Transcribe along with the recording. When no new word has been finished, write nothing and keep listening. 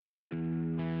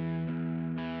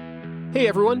Hey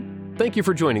everyone, thank you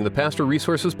for joining the Pastor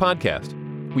Resources Podcast.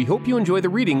 We hope you enjoy the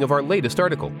reading of our latest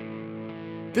article.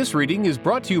 This reading is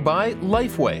brought to you by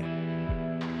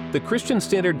Lifeway. The Christian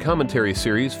Standard Commentary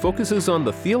series focuses on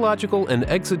the theological and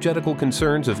exegetical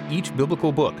concerns of each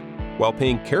biblical book, while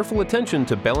paying careful attention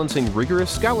to balancing rigorous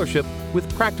scholarship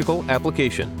with practical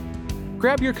application.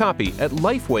 Grab your copy at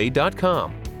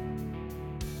lifeway.com.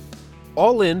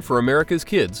 All In for America's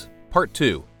Kids, Part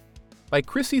 2, by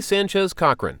Chrissy Sanchez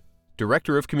Cochran,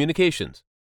 Director of Communications.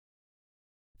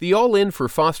 The All In for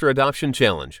Foster Adoption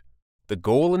Challenge, the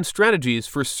goal and strategies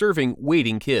for serving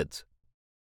waiting kids.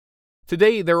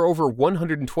 Today, there are over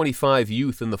 125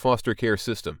 youth in the foster care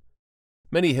system.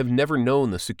 Many have never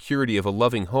known the security of a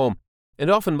loving home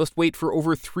and often must wait for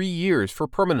over 3 years for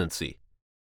permanency.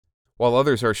 While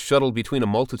others are shuttled between a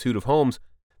multitude of homes,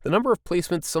 the number of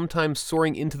placements sometimes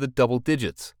soaring into the double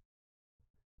digits.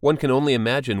 One can only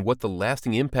imagine what the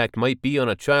lasting impact might be on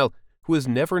a child who has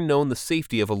never known the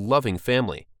safety of a loving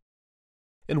family.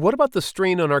 And what about the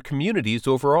strain on our communities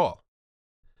overall?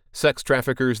 Sex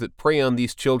traffickers that prey on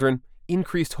these children,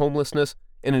 increased homelessness,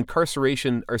 and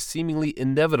incarceration are seemingly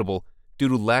inevitable due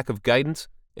to lack of guidance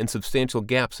and substantial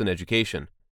gaps in education.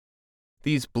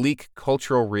 These bleak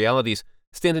cultural realities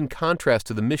stand in contrast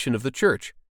to the mission of the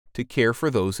church, to care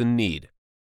for those in need.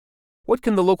 What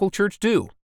can the local church do?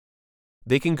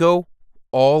 They can go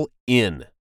all in.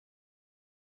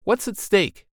 What's at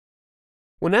stake?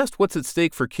 When asked what's at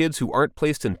stake for kids who aren't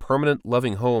placed in permanent,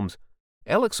 loving homes,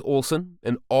 Alex Olson,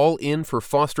 an All In for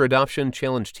Foster Adoption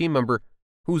Challenge team member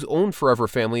whose own Forever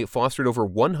family fostered over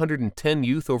 110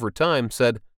 youth over time,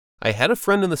 said, "I had a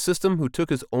friend in the system who took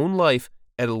his own life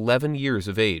at 11 years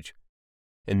of age.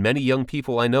 And many young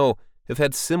people I know have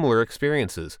had similar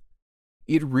experiences.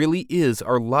 It really is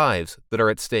our lives that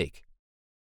are at stake.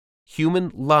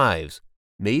 Human lives,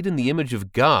 made in the image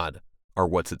of God, are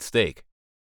what's at stake."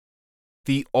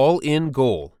 The all-in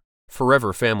goal,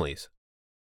 Forever Families.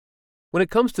 When it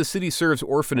comes to CityServe's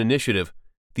Orphan Initiative,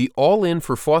 the All In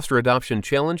for Foster Adoption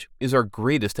Challenge is our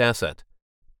greatest asset.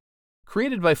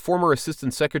 Created by former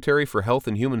Assistant Secretary for Health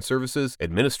and Human Services,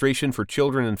 Administration for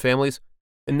Children and Families,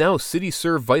 and now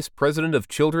CityServe Vice President of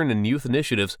Children and Youth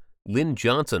Initiatives, Lynn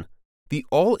Johnson, the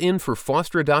All In for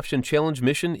Foster Adoption Challenge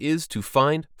mission is to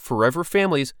find forever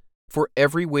families for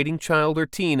every waiting child or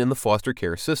teen in the foster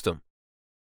care system.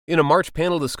 In a March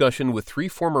panel discussion with 3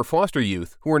 former foster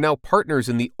youth who are now partners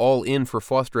in the All In for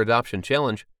Foster Adoption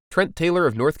Challenge, Trent Taylor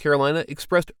of North Carolina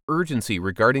expressed urgency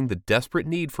regarding the desperate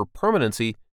need for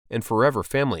permanency and forever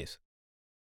families.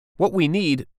 What we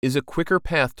need is a quicker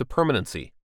path to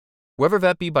permanency, whether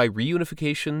that be by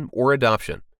reunification or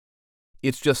adoption.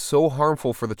 It's just so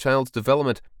harmful for the child's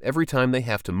development every time they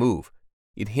have to move.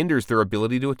 It hinders their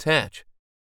ability to attach.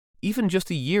 Even just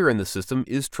a year in the system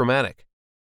is traumatic.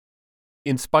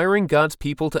 Inspiring God's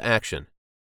people to action.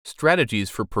 Strategies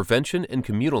for prevention and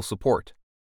communal support.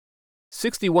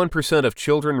 61% of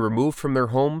children removed from their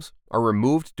homes are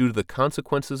removed due to the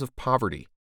consequences of poverty.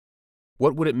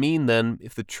 What would it mean then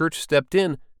if the church stepped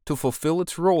in to fulfill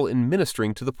its role in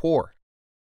ministering to the poor?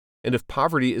 And if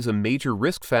poverty is a major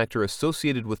risk factor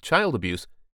associated with child abuse,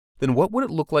 then what would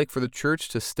it look like for the church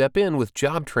to step in with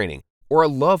job training or a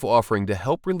love offering to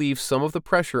help relieve some of the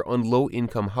pressure on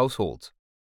low-income households?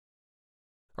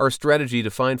 Our strategy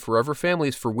to find forever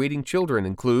families for waiting children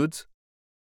includes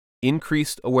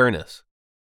increased awareness,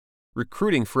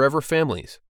 recruiting forever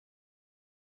families,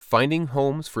 finding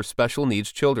homes for special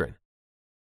needs children,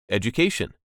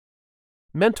 education,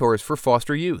 mentors for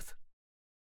foster youth,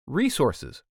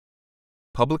 resources,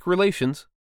 public relations,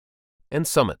 and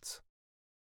summits.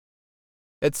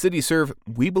 At CityServe,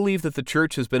 we believe that the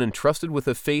church has been entrusted with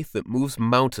a faith that moves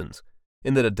mountains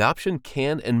and that adoption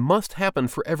can and must happen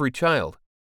for every child.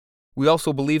 We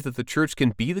also believe that the church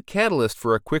can be the catalyst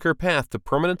for a quicker path to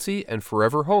permanency and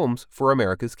forever homes for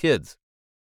America's kids.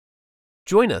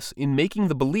 Join us in making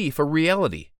the belief a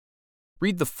reality.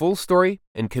 Read the full story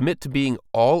and commit to being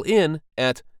all in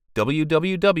at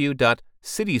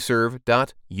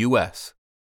www.cityserve.us.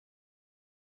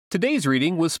 Today's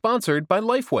reading was sponsored by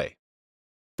Lifeway.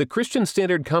 The Christian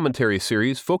Standard Commentary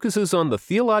series focuses on the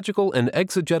theological and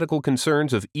exegetical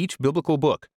concerns of each biblical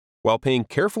book, while paying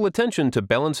careful attention to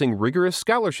balancing rigorous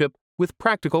scholarship with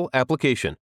practical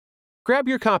application. Grab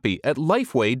your copy at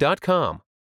lifeway.com.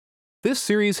 This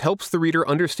series helps the reader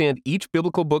understand each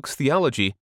biblical book's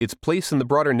theology, its place in the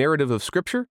broader narrative of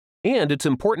Scripture, and its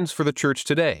importance for the church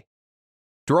today.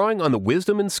 Drawing on the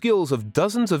wisdom and skills of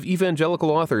dozens of evangelical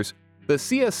authors, the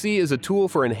CSC is a tool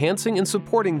for enhancing and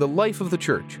supporting the life of the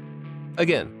church.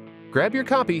 Again, grab your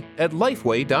copy at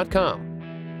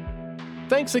lifeway.com.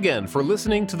 Thanks again for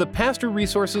listening to the Pastor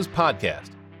Resources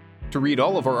Podcast. To read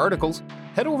all of our articles,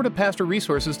 head over to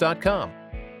pastorresources.com.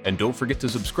 And don't forget to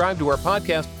subscribe to our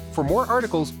podcast for more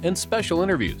articles and special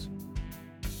interviews.